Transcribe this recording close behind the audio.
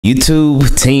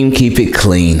YouTube team, keep it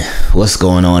clean. What's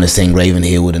going on? It's Ingraven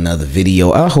here with another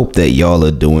video. I hope that y'all are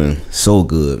doing so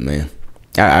good, man.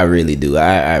 I really do.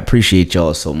 I appreciate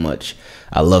y'all so much.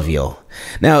 I love y'all.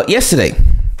 Now, yesterday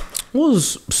I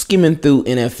was skimming through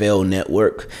NFL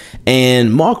Network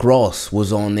and Mark Ross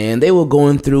was on there, and they were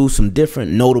going through some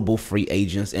different notable free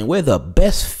agents and where the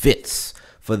best fits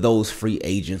for those free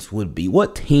agents would be,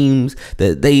 what teams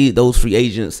that those free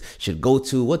agents should go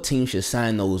to, what team should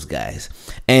sign those guys.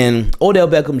 And Odell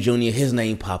Beckham Jr., his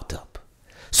name popped up.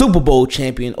 Super Bowl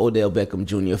champion Odell Beckham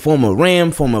Jr., former Ram,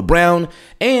 former Brown,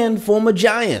 and former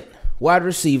Giant wide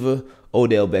receiver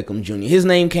Odell Beckham Jr. His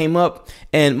name came up,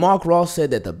 and Mark Ross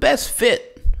said that the best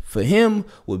fit for him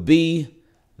would be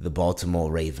the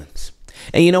Baltimore Ravens.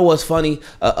 And you know what's funny?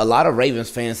 A lot of Ravens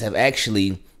fans have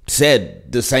actually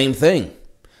said the same thing.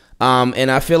 And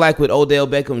I feel like with Odell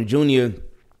Beckham Jr.,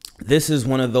 this is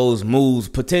one of those moves,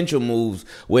 potential moves,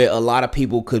 where a lot of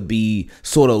people could be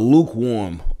sort of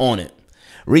lukewarm on it.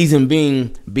 Reason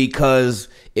being because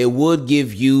it would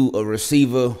give you a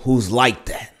receiver who's like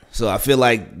that. So I feel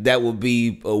like that would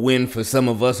be a win for some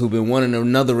of us who've been wanting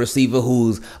another receiver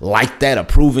who's like that, a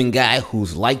proven guy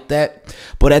who's like that.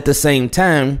 But at the same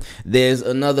time, there's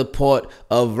another part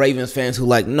of Ravens fans who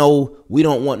like, no, we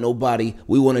don't want nobody.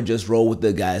 We want to just roll with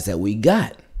the guys that we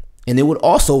got. And it would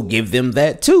also give them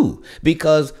that too,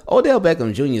 because Odell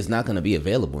Beckham Jr. is not going to be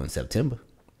available in September.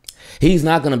 He's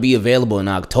not going to be available in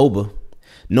October.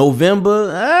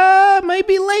 November,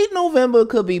 maybe late November,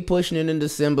 could be pushing it in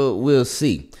December. We'll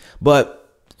see. But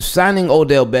signing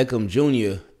Odell Beckham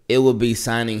Jr., it will be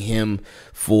signing him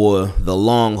for the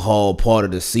long haul part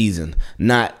of the season,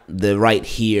 not the right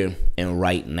here and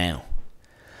right now.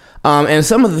 And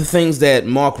some of the things that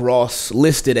Mark Ross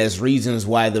listed as reasons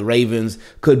why the Ravens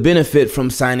could benefit from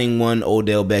signing one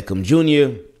Odell Beckham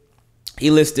Jr.,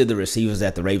 he listed the receivers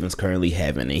that the Ravens currently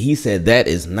have, and he said that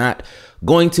is not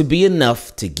going to be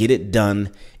enough to get it done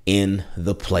in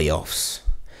the playoffs.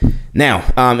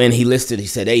 Now, and he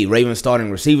said, hey, Ravens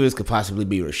starting receivers could possibly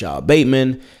be Rashad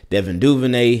Bateman, Devin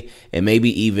Duvernay, and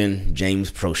maybe even James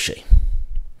Prochet.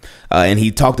 And he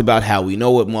talked about how we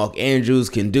know what Mark Andrews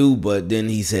can do, but then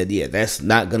he said, yeah, that's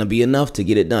not going to be enough to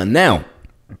get it done. Now,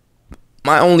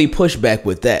 my only pushback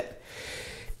with that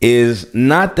is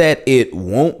not that it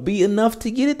won't be enough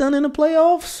to get it done in the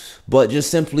playoffs, but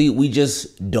just simply we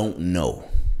just don't know.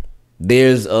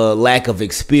 There's a lack of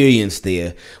experience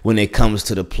there when it comes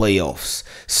to the playoffs.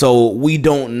 So we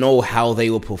don't know how they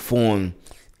will perform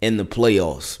in the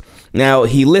playoffs. Now,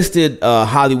 he listed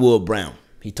Hollywood Brown.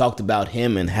 He talked about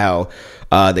him and how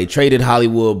they traded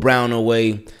Hollywood Brown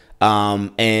away.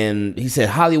 And he said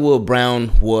Hollywood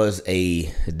Brown was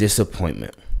a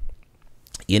disappointment.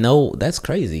 You know, that's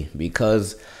crazy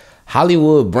because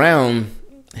Hollywood Brown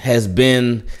has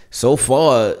been so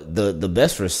far the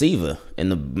best receiver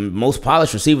and the most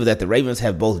polished receiver that the Ravens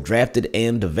have both drafted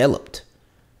and developed.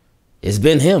 It's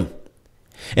been him.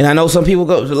 And I know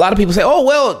a lot of people say, oh,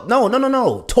 well,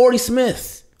 no. Torrey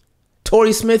Smith.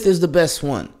 Torrey Smith is the best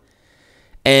one.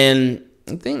 And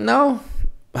I think, no,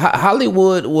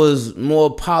 Hollywood was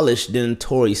more polished than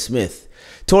Torrey Smith.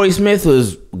 Torrey Smith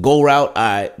was go route, all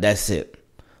right, that's it.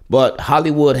 But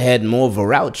Hollywood had more of a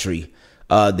route tree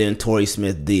than Torrey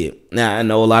Smith did. Now, I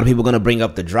know a lot of people are going to bring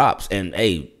up the drops, and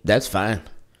hey, that's fine.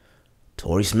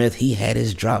 Torrey Smith, he had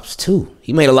his drops too.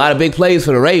 He made a lot of big plays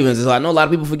for the Ravens. So I know a lot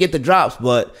of people forget the drops,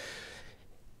 but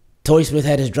Torrey Smith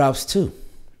had his drops too.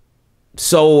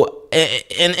 So,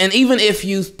 and even if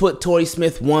you put Torrey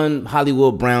Smith 1,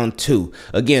 Hollywood Brown 2,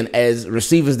 again, as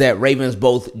receivers that Ravens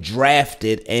both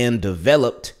drafted and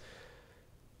developed,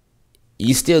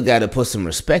 you still got to put some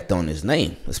respect on his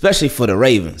name, especially for the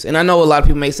Ravens. And I know a lot of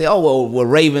people may say, oh, well, we're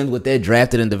Ravens with their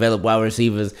drafted and developed wide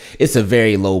receivers. It's a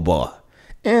very low bar.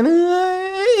 And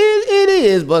it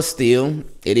is, but still,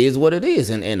 it is what it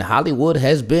is. And Hollywood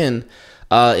has been,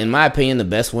 in my opinion, the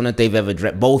best one that they've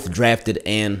ever both drafted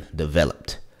and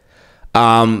developed.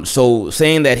 So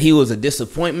saying that he was a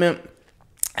disappointment,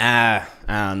 I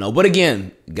don't know. But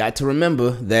again, got to remember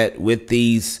that with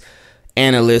these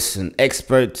analysts and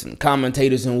experts and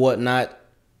commentators and whatnot,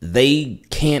 they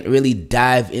can't really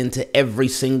dive into every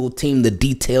single team, the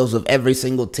details of every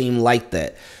single team like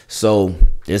that. So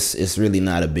it's really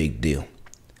not a big deal.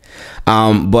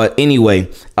 But anyway,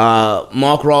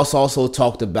 Mark Ross also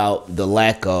talked about the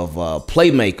lack of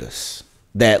playmakers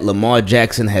that Lamar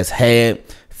Jackson has had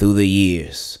through the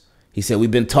years. He said,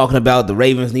 we've been talking about the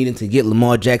Ravens needing to get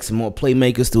Lamar Jackson more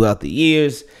playmakers throughout the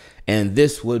years. And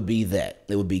this would be that.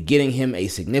 It would be getting him a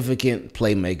significant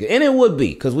playmaker. And it would be,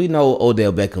 because we know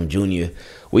Odell Beckham Jr.,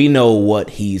 we know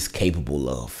what he's capable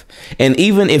of. And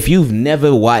even if you've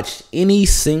never watched any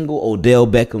single Odell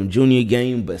Beckham Jr.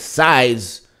 game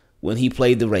besides when he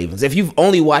played the Ravens, if you've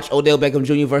only watched Odell Beckham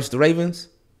Jr. versus the Ravens,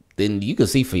 then you can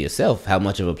see for yourself how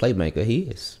much of a playmaker he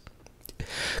is.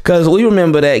 Because we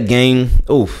remember that game,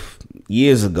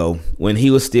 years ago when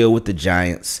he was still with the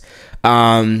Giants.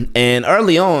 And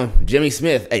early on, Jimmy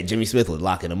Smith was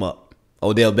locking him up.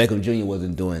 Odell Beckham Jr.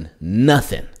 wasn't doing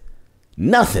nothing.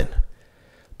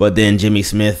 But then Jimmy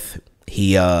Smith,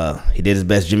 he did his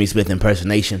best Jimmy Smith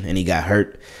impersonation, and he got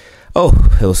hurt. Oh,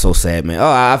 it was so sad, man.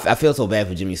 I feel so bad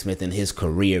for Jimmy Smith in his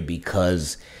career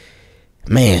because,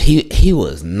 man, he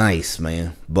was nice,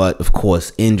 man. But of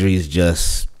course, injuries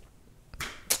just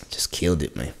killed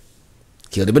it, man.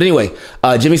 But anyway,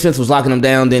 Jimmy Smith was locking him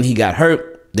down. Then he got hurt.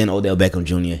 Then Odell Beckham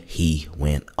Jr., he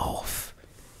went off.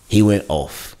 Even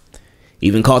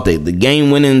caught the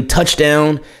game-winning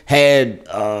touchdown. Had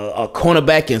a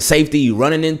cornerback and safety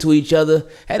running into each other.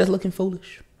 Had us looking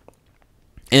foolish.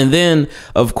 And then,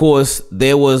 of course,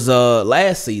 there was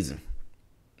last season.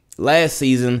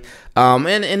 And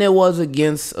it was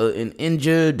against an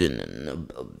injured and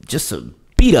just a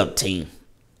beat-up team.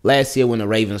 Last year when the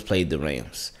Ravens played the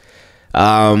Rams.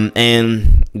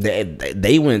 And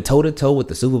they went toe-to-toe with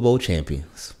the Super Bowl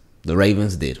champions. The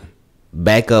Ravens did.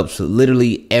 Backups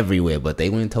literally everywhere, but they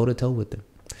went toe-to-toe with them.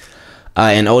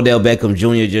 And Odell Beckham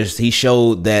Jr. he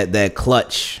showed that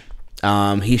clutch.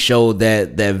 He showed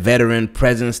that veteran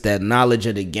presence, that knowledge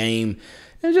of the game,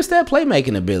 and just that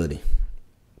playmaking ability.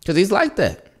 Because he's like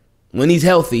that. When he's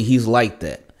healthy, he's like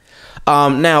that.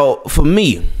 Now, for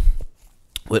me,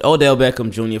 with Odell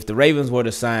Beckham Jr., if the Ravens were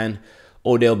to sign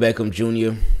Odell Beckham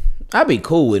Jr., I'd be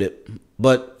cool with it.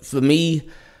 But for me,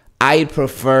 I'd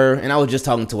prefer, and I was just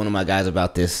talking to one of my guys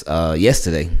about this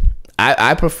yesterday,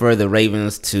 I prefer the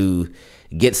Ravens to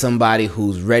get somebody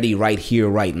who's ready right here,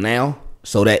 right now,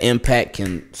 so that impact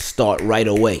can start right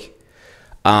away.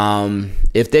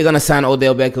 If they're going to sign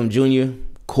Odell Beckham Jr.,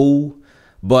 cool.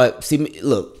 But see,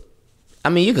 look, I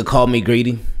mean, you could call me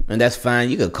greedy, and that's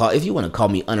fine. If you want to call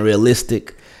me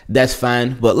unrealistic, that's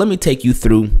fine. But let me take you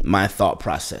through my thought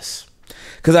process.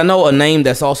 Because I know a name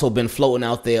that's also been floating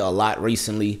out there a lot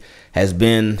recently has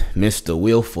been Mr.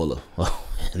 Will Fuller.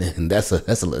 And that's a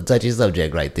little touchy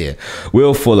subject right there.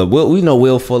 Will Fuller. We know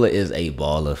Will Fuller is a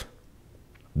baller.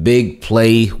 Big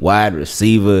play, wide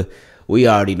receiver. We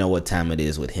already know what time it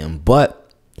is with him.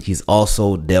 But he's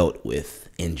also dealt with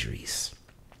injuries.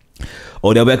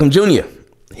 Odell Beckham Jr.,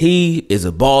 he is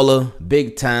a baller,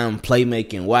 big-time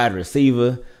playmaking wide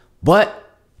receiver,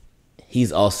 but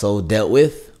he's also dealt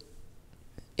with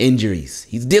injuries.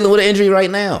 He's dealing with an injury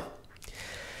right now.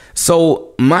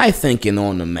 So my thinking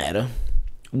on the matter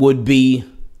would be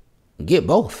get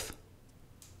both.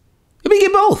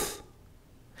 Get both.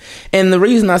 And the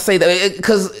reason I say that,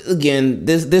 because again,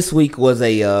 this week was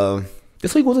a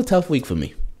tough week for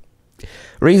me.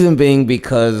 Reason being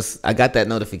because I got that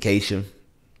notification.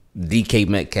 DK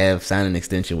Metcalf signed an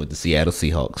extension with the Seattle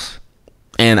Seahawks.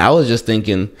 And I was just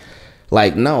thinking,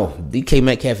 like, no, DK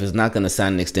Metcalf is not going to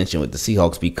sign an extension with the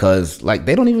Seahawks because, like,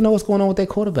 they don't even know what's going on with their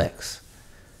quarterbacks.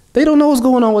 They don't know what's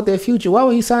going on with their future. Why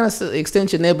would he sign an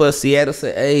extension there? But Seattle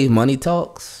said, hey, money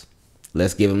talks.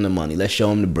 Let's give him the money. Let's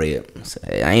show him the bread.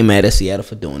 I ain't mad at Seattle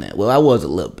for doing that. Well, I was a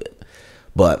little bit.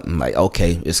 But I'm like,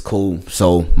 okay, it's cool.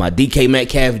 So my DK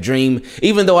Metcalf dream,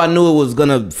 even though I knew it was going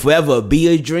to forever be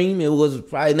a dream, it was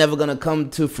probably never going to come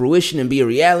to fruition and be a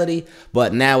reality.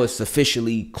 But now it's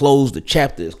officially closed. The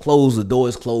chapter is closed. The door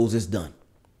is closed. It's done.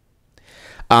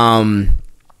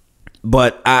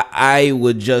 But I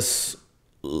would just,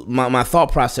 my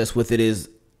thought process with it is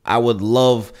I would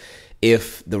love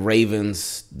if the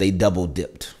Ravens, they double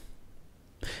dipped.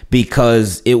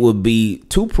 Because it would be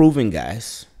two proven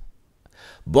guys.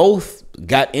 Both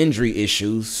got injury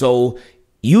issues, so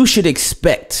you should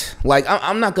expect, like,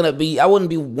 I wouldn't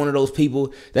be one of those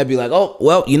people that'd be like, oh,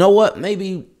 well, you know what?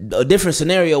 Maybe a different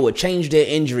scenario would change their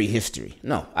injury history.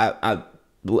 No, I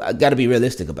got to be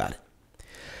realistic about it.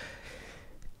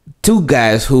 Two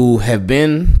guys who have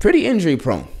been pretty injury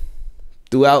prone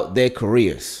throughout their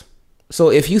careers.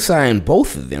 So if you sign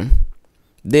both of them,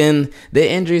 then their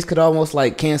injuries could almost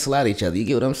like cancel out each other. You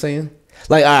get what I'm saying?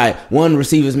 Like, all right, one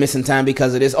receiver's missing time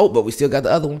because of this. Oh, but we still got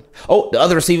the other one. Oh, the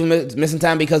other receiver missing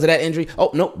time because of that injury. Oh,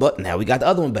 no, but now we got the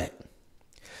other one back.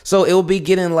 So it will be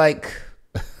getting like,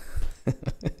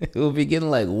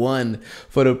 one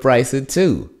for the price of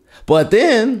two. But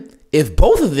then if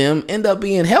both of them end up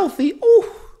being healthy,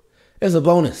 it's a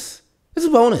bonus. It's a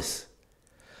bonus.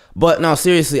 But no,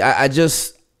 seriously, I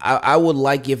I would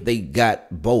like if they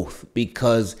got both,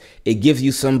 because it gives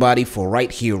you somebody for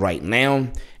right here, right now,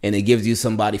 and it gives you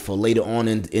somebody for later on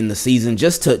in the season,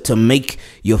 just to make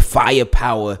your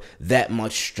firepower that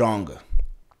much stronger.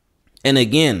 And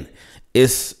again,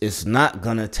 it's not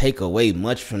going to take away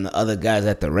much from the other guys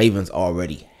that the Ravens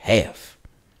already have.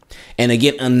 And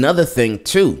again, another thing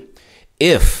too,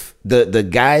 if the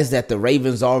guys that the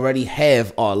Ravens already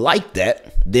have are like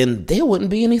that, then there wouldn't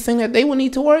be anything that they would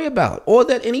need to worry about, or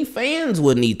that any fans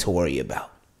would need to worry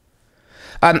about.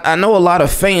 I know a lot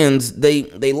of fans,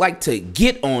 they like to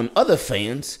get on other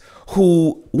fans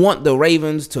who want the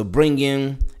Ravens to bring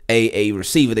in a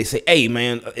receiver. They say, hey,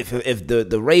 man, if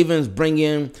the Ravens bring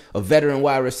in a veteran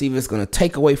wide receiver, it's going to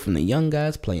take away from the young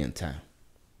guys' playing time.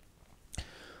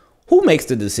 Who makes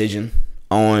the decision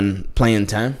on playing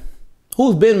time?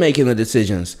 Who's been making the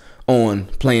decisions on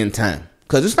playing time?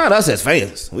 Because it's not us as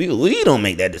fans. We don't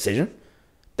make that decision.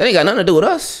 That ain't got nothing to do with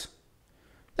us.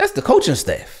 That's the coaching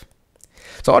staff.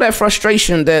 So all that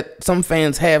frustration that some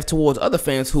fans have towards other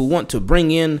fans who want to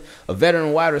bring in a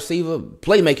veteran wide receiver,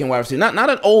 playmaking wide receiver, not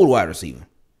an old wide receiver,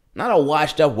 not a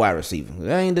washed up wide receiver.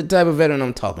 That ain't the type of veteran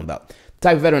I'm talking about. The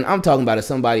type of veteran I'm talking about is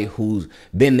somebody who's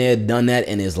been there, done that,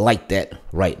 and is like that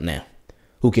right now,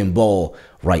 who can ball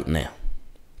right now.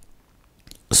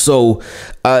 So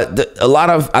I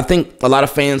think a lot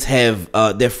of fans have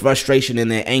their frustration and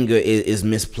their anger is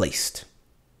misplaced.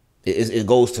 It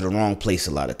goes to the wrong place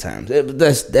a lot of times.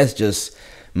 That's just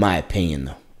my opinion,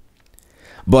 though.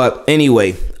 But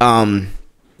anyway,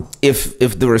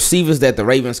 if the receivers that the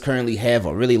Ravens currently have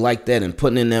are really like that and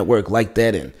putting in that work like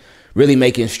that and really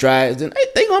making strides, then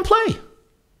they gonna play.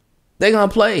 They gonna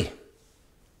play.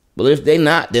 But if they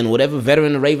not, then whatever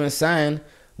veteran the Ravens sign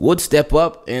would step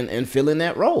up and fill in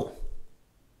that role.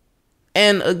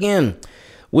 And again,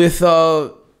 with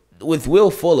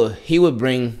Will Fuller, he would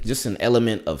bring just an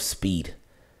element of speed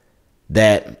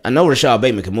that I know Rashad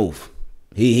Bateman can move.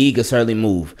 He could certainly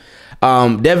move.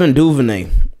 Devin Duvernay,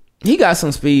 he got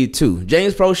some speed too.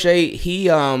 James Prochet,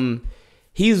 he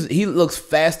looks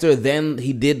faster than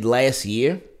he did last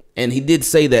year. And he did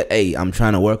say that, hey, I'm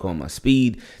trying to work on my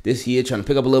speed this year, trying to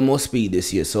pick up a little more speed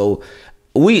this year. So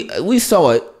we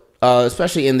saw it,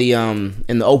 especially in the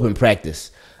open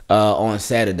practice on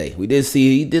Saturday. We did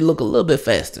see he did look a little bit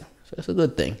faster. So that's a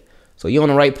good thing. So you're on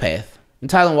the right path. And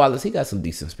Tylan Wallace, he got some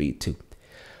decent speed too.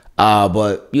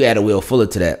 But you add a Will Fuller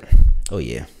to that. Oh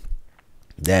yeah.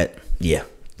 That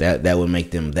would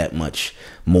make them that much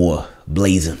more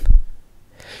blazing.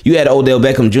 You add Odell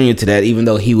Beckham Jr. to that, even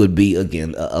though he would be,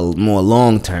 again, a more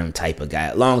long-term type of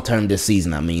guy. Long-term this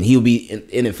season, I mean. He'll be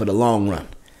in it for the long run.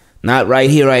 Not right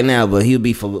here, right now, but he'll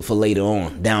be for later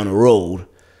on, down the road.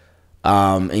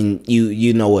 And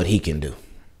you know what he can do.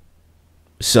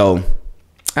 So,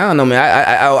 I don't know, man.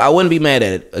 I wouldn't be mad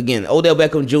at it. Again, Odell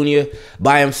Beckham Jr.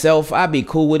 by himself, I'd be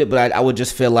cool with it, but I would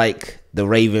just feel like the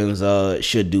Ravens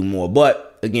should do more.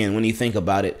 But again, when you think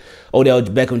about it, Odell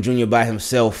Beckham Jr. by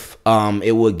himself,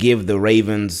 it would give the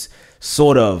Ravens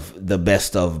sort of the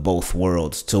best of both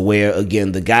worlds, to where,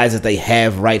 again, the guys that they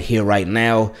have right here, right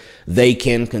now, they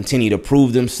can continue to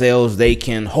prove themselves. They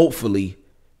can hopefully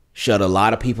shut a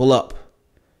lot of people up,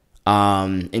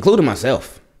 including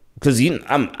myself. Because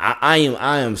I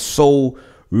am so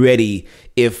ready.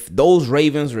 If those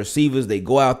Ravens receivers, they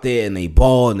go out there and they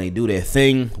ball and they do their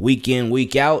thing week in,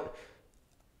 week out,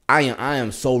 I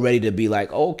am so ready to be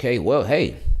like, okay, well,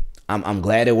 hey, I'm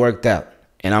glad it worked out.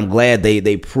 And I'm glad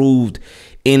they proved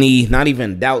any, not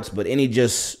even doubts, but any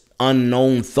just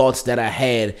unknown thoughts that I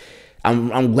had.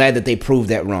 I'm glad that they proved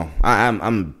that wrong.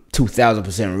 I'm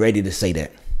 2,000% ready to say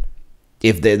that.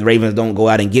 If the Ravens don't go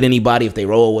out and get anybody, if they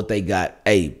roll what they got,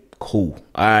 hey, cool.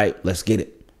 All right, let's get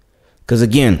it. Because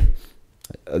again,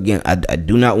 I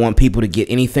do not want people to get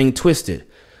anything twisted.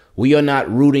 We are not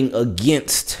rooting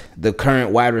against the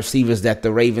current wide receivers that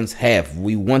the Ravens have.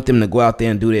 We want them to go out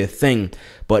there and do their thing,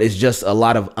 but it's just a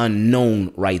lot of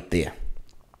unknown right there.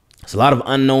 It's a lot of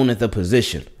unknown at the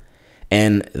position,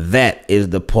 and that is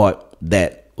the part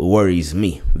that worries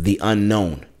me, the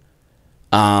unknown.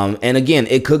 And again,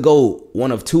 it could go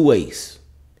one of two ways.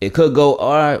 It could go,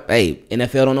 all right, hey,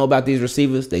 NFL don't know about these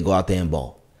receivers, they go out there and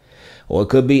ball. Or it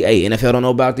could be, hey, NFL don't know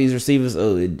about these receivers,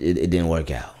 oh, it didn't work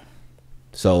out.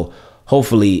 So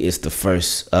hopefully it's the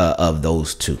first of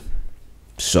those two.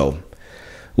 So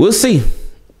we'll see.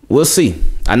 We'll see.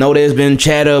 I know there's been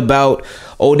chatter about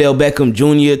Odell Beckham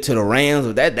Jr. to the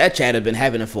Rams. That chatter has been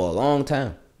happening for a long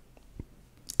time.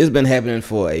 It's been happening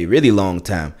for a really long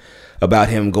time about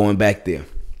him going back there.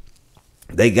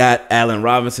 They got Allen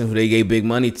Robinson, who they gave big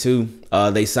money to.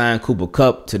 They signed Cooper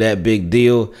Kupp to that big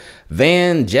deal.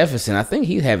 Van Jefferson, I think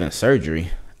he's having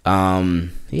surgery.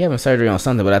 He having surgery on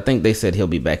something, but I think they said he'll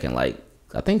be back in like,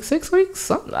 I think 6 weeks.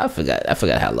 Something, I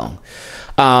forgot how long.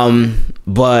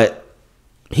 But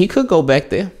he could go back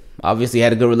there. Obviously,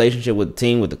 had a good relationship with the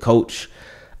team, with the coach.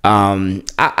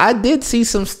 I did see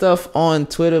some stuff on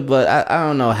Twitter, but I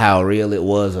don't know how real it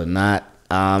was or not.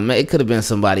 It could have been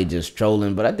somebody just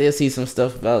trolling, but I did see some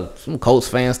stuff about some Colts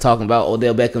fans talking about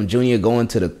Odell Beckham Jr.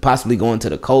 possibly going to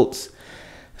the Colts.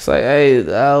 It's like, hey,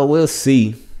 we'll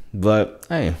see, but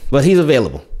he's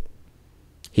available.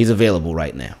 He's available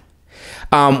right now.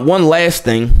 One last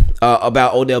thing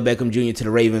about Odell Beckham Jr. to the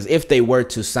Ravens. If they were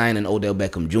to sign an Odell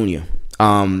Beckham Jr.,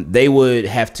 they would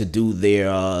have to do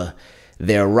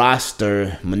their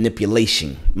roster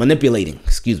manipulation.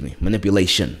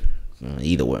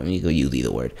 Either word. You could use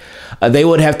either word. They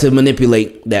would have to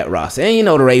manipulate that roster. And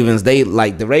the Ravens,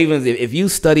 if you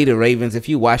study the Ravens, if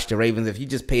you watch the Ravens, if you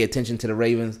just pay attention to the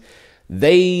Ravens,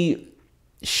 they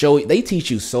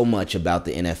teach you so much about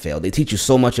the NFL. They teach you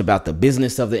so much about the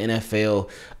business of the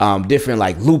NFL, different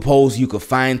like loopholes you could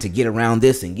find to get around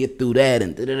this and get through that,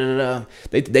 and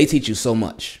They teach you so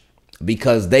much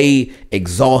because they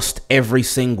exhaust every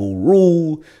single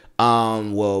rule.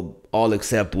 All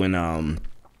except when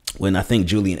I think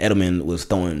Julian Edelman was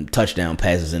throwing touchdown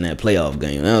passes in that playoff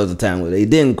game. That was a time where they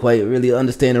didn't quite really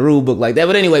understand the rule book like that.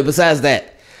 But anyway, besides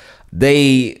that,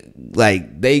 they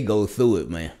go through it,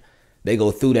 man. They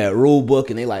go through that rule book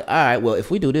and they like, all right, well,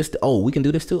 if we do this, we can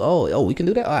do this too. Oh, we can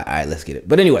do that. All right, let's get it.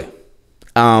 But anyway,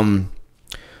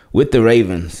 with the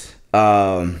Ravens,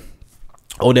 Odell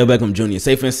Beckham Jr.,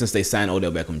 say for instance, they sign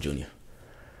Odell Beckham Jr.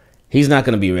 He's not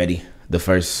going to be ready the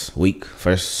first week,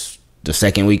 the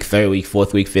second week, third week,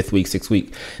 fourth week, fifth week, sixth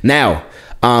week. Now,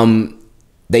 what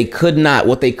they could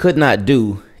not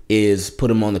do is put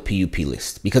him on the PUP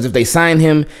list, because if they sign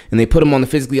him and they put him on the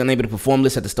physically unable to perform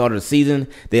list at the start of the season,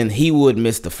 then he would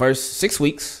miss the first 6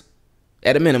 weeks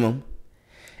at a minimum,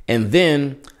 and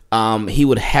then he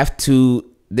would have to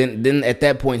then at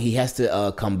that point he has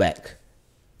to come back.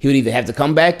 He would either have to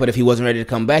come back, but if he wasn't ready to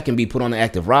come back and be put on the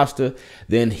active roster,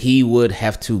 then he would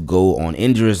have to go on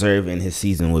injury reserve and his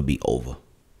season would be over.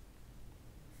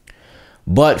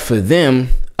 But for them,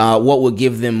 what would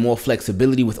give them more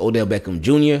flexibility with Odell Beckham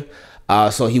Jr.,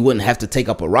 so he wouldn't have to take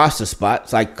up a roster spot.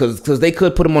 It's like, because they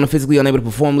could put him on a physically unable to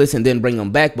perform list and then bring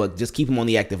him back, but just keep him on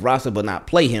the active roster but not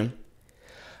play him.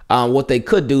 What they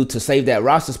could do to save that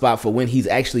roster spot for when he's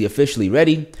actually officially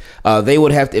ready, they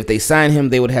would have to, if they sign him,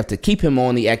 they would have to keep him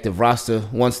on the active roster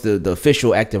once the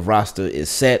official active roster is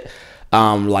set,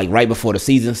 like right before the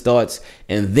season starts.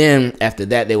 And then after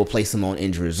that, they will place him on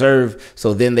injury reserve.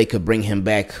 So then they could bring him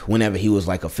back whenever he was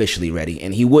like officially ready,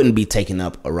 and he wouldn't be taking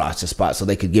up a roster spot. So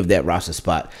they could give that roster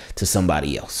spot to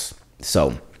somebody else.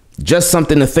 So just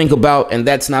something to think about, and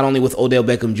that's not only with Odell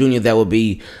Beckham Jr., that would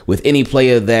be with any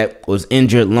player that was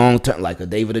injured long-term, like a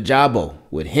David Ojabo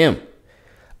with him.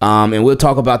 And we'll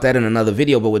talk about that in another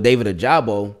video, but with David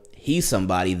Ojabo, he's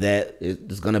somebody that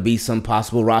is going to be some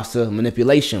possible roster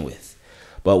manipulation with.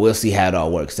 But we'll see how it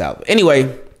all works out.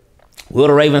 Anyway, will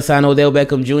the Ravens sign Odell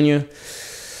Beckham Jr.?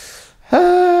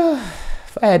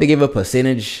 If I had to give a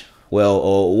percentage,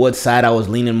 or what side I was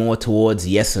leaning more towards,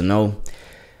 yes or no,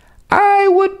 I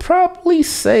would probably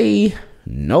say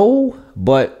no,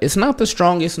 but it's not the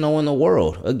strongest no in the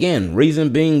world. Again, reason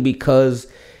being because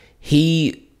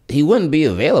he wouldn't be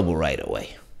available right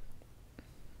away.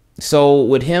 So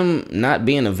with him not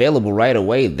being available right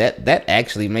away, that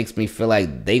actually makes me feel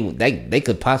like they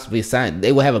could possibly sign.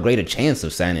 They will have a greater chance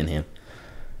of signing him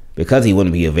because he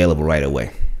wouldn't be available right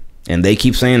away. And they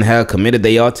keep saying how committed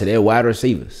they are to their wide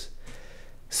receivers.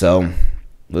 So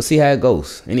we'll see how it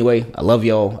goes. Anyway, I love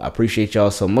y'all. I appreciate y'all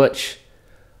so much.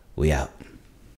 We out.